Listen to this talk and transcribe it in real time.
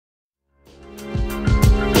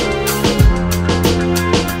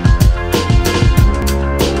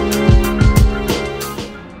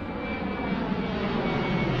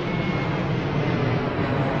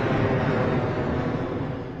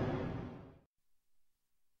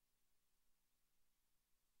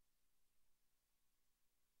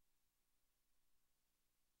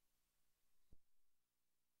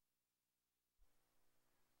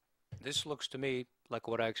This looks to me like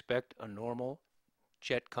what I expect a normal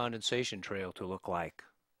jet condensation trail to look like.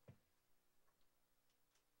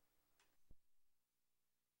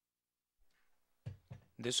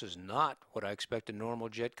 This is not what I expect a normal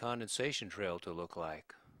jet condensation trail to look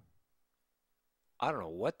like. I don't know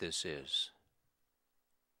what this is.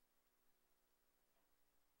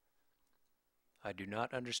 I do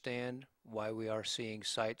not understand why we are seeing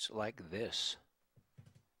sights like this.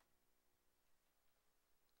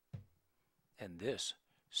 And this,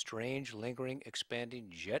 strange, lingering, expanding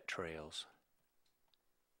jet trails.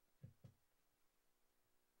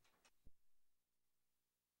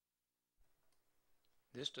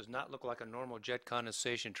 This does not look like a normal jet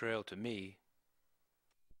condensation trail to me.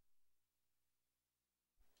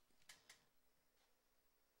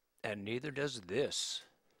 And neither does this.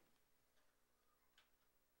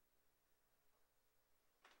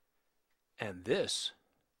 And this.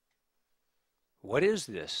 What is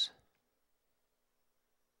this?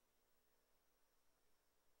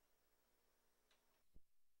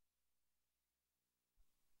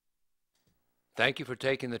 Thank you for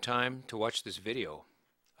taking the time to watch this video.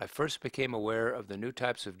 I first became aware of the new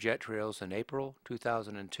types of jet trails in April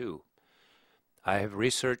 2002. I have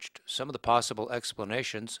researched some of the possible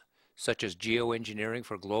explanations, such as geoengineering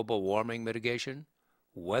for global warming mitigation,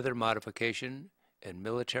 weather modification, and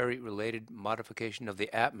military-related modification of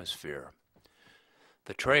the atmosphere.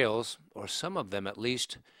 The trails, or some of them at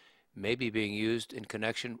least, may be being used in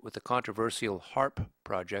connection with the controversial H.A.A.R.P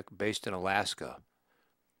project based in Alaska.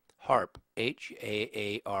 H.A.A.R.P,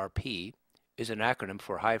 H-A-A-R-P, is an acronym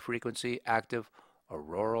for High Frequency Active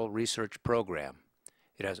Auroral Research Program.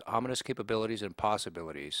 It has ominous capabilities and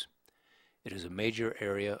possibilities. It is a major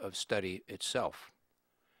area of study itself.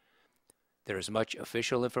 There is much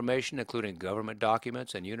official information, including government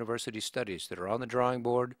documents and university studies, that are on the drawing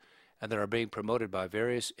board and that are being promoted by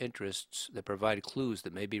various interests that provide clues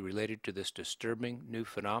that may be related to this disturbing new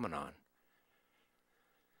phenomenon.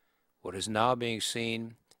 What is now being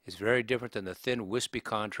seen is very different than the thin, wispy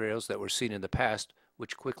contrails that were seen in the past,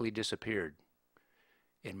 which quickly disappeared.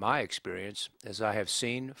 In my experience, as I have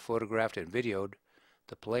seen, photographed, and videoed,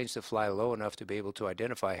 the planes that fly low enough to be able to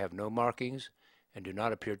identify have no markings and do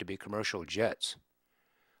not appear to be commercial jets.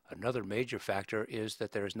 Another major factor is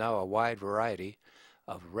that there is now a wide variety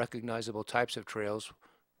of recognizable types of trails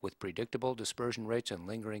with predictable dispersion rates and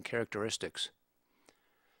lingering characteristics.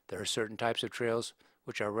 There are certain types of trails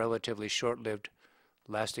which are relatively short-lived,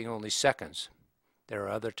 lasting only seconds. There are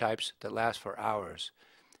other types that last for hours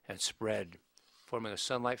and spread, forming a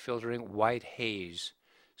sunlight filtering white haze,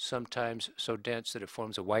 sometimes so dense that it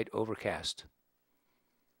forms a white overcast.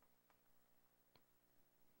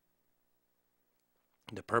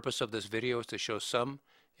 The purpose of this video is to show some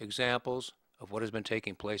examples of what has been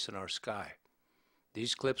taking place in our sky.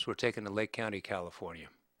 These clips were taken in Lake County, California.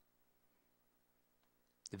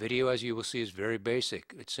 The video, as you will see, is very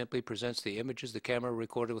basic. It simply presents the images the camera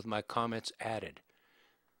recorded with my comments added.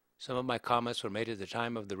 Some of my comments were made at the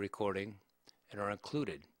time of the recording and are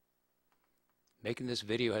included. Making this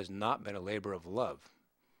video has not been a labor of love.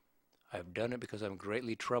 I have done it because I'm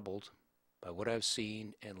greatly troubled by what I've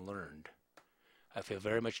seen and learned. I feel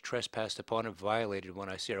very much trespassed upon and violated when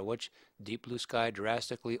I see our once deep blue sky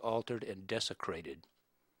drastically altered and desecrated.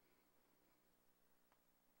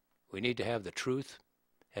 We need to have the truth,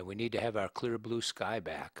 and we need to have our clear blue sky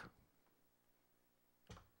back.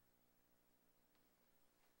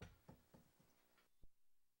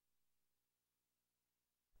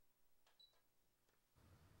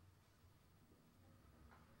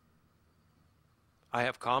 I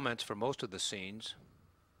have comments for most of the scenes,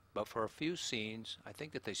 but for a few scenes, I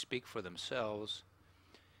think that they speak for themselves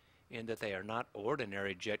in that they are not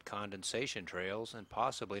ordinary jet condensation trails and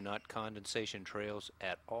possibly not condensation trails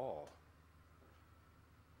at all.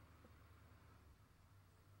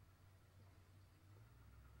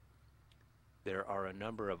 There are a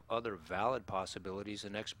number of other valid possibilities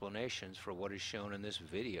and explanations for what is shown in this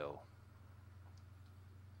video.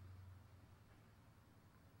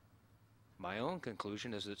 My own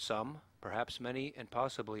conclusion is that some, perhaps many, and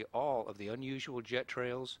possibly all of the unusual jet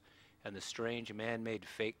trails and the strange man-made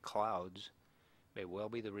fake clouds may well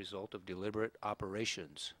be the result of deliberate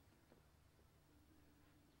operations.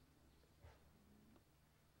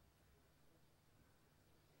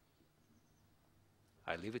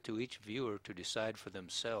 I leave it to each viewer to decide for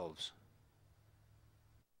themselves.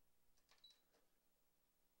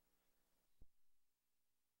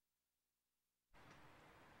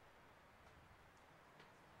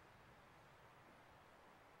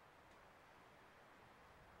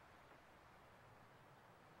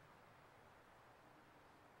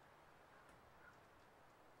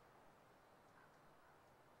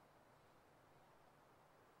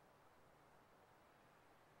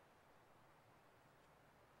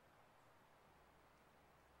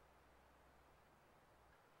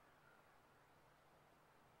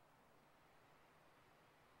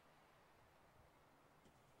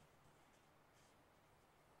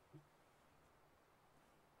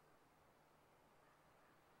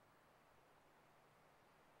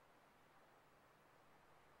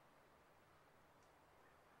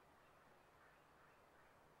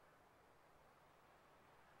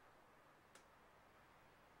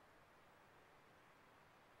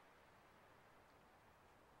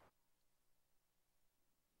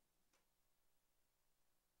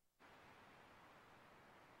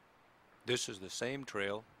 This is the same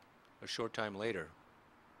trail a short time later.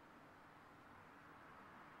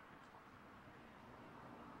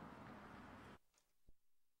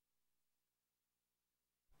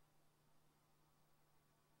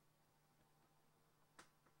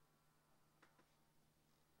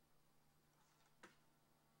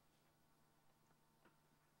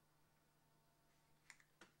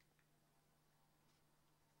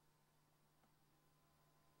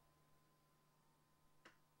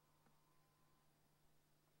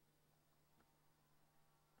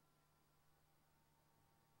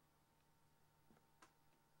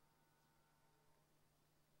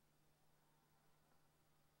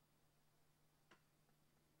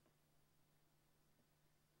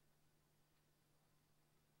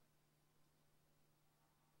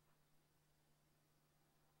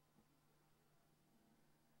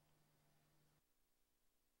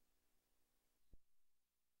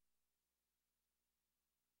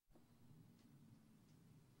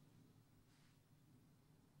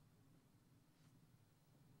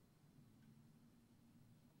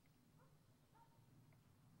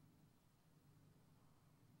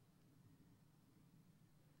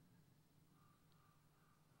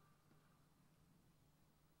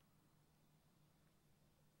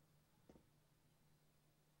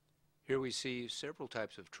 Here we see several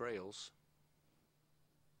types of trails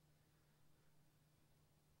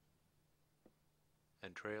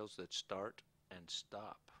and trails that start and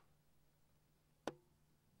stop.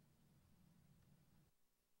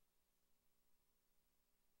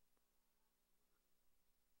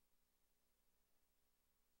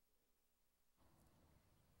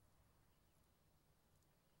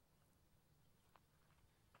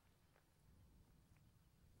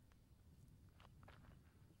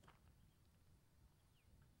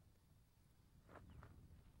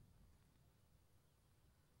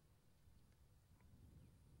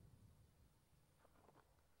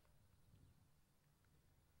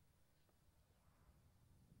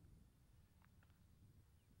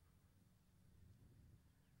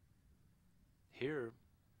 Here,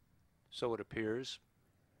 so it appears,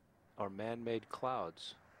 are man-made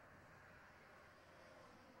clouds.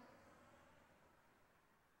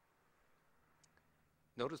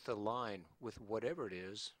 Notice the line with whatever it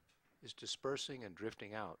is dispersing and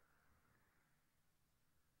drifting out.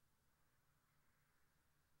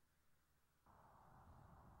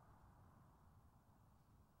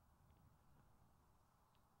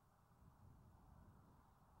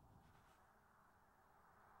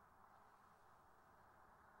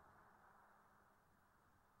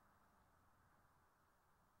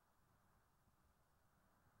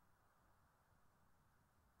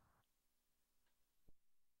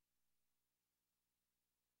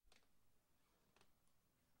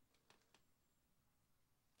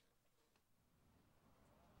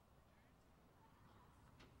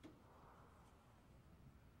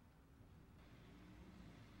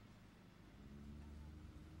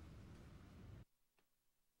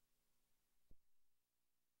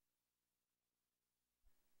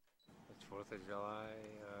 It's 4th of July,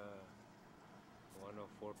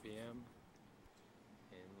 1:04 p.m.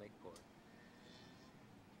 in Lakeport.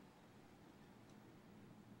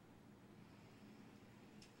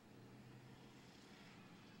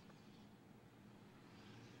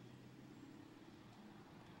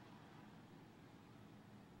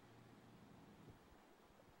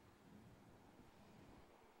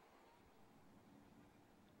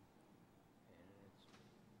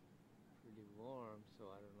 Pretty warm, so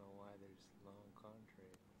I don't know why there's long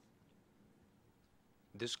contrails.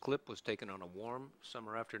 This clip was taken on a warm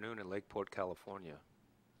summer afternoon in Lakeport, California.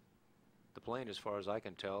 The plane, as far as I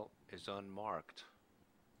can tell, is unmarked.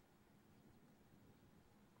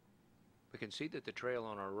 We can see that the trail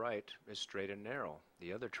on our right is straight and narrow.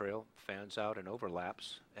 The other trail fans out and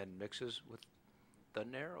overlaps and mixes with the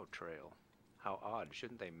narrow trail. How odd.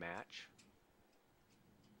 Shouldn't they match?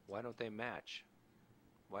 Why don't they match?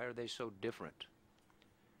 Why are they so different?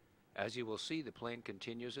 As you will see, the plane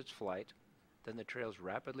continues its flight, then the trails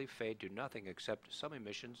rapidly fade to nothing except some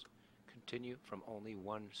emissions continue from only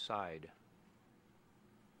one side.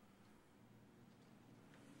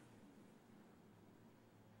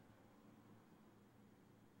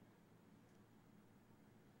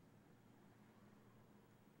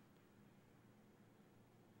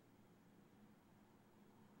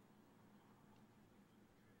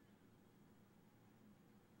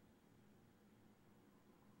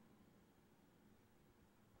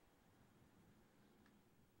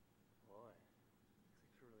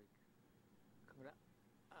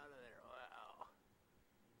 Out of there. Wow.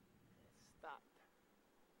 Stop.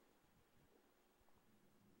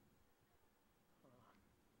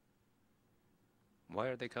 Why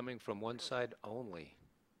are they coming from one side only?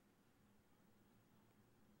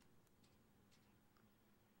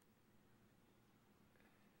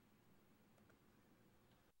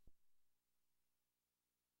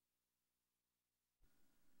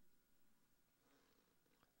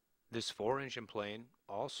 This four-engine plane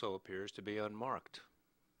also appears to be unmarked.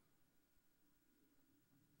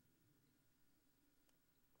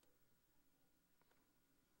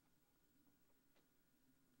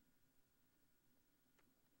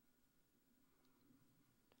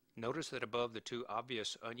 Notice that above the two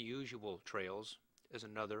obvious unusual trails is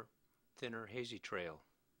another, thinner, hazy trail.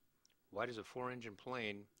 Why does a four-engine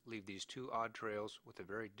plane leave these two odd trails with a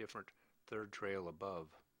very different third trail above?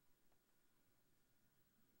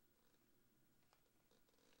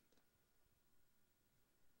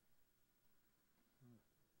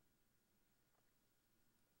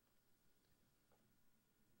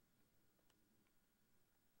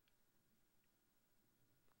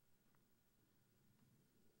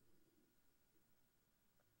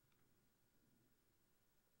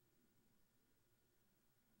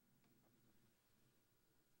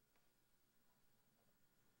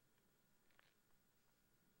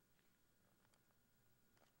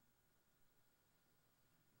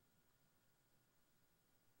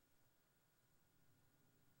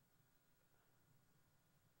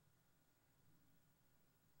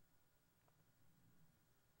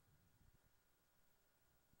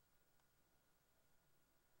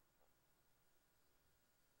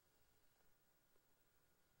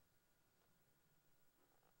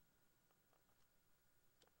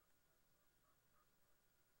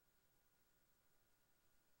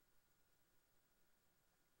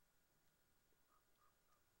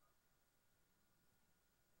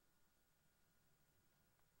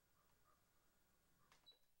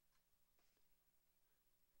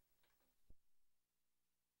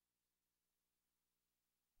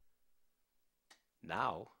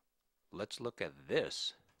 Now, let's look at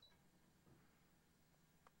this.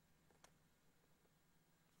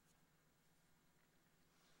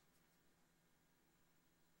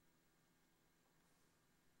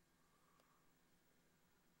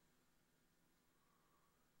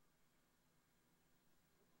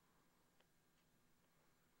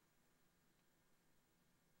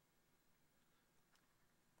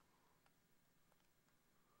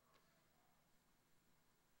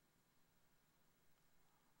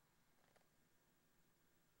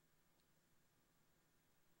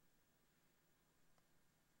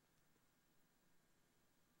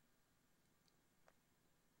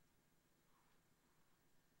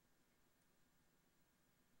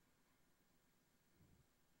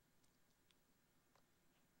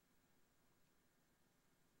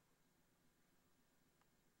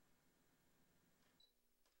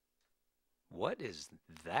 What is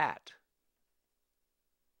that?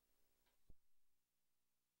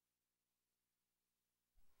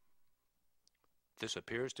 This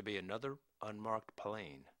appears to be another unmarked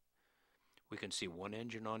plane. We can see one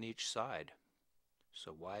engine on each side.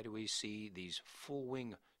 So why do we see these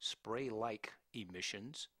full-wing spray-like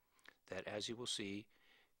emissions that, as you will see,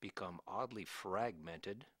 become oddly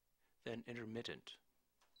fragmented, then intermittent?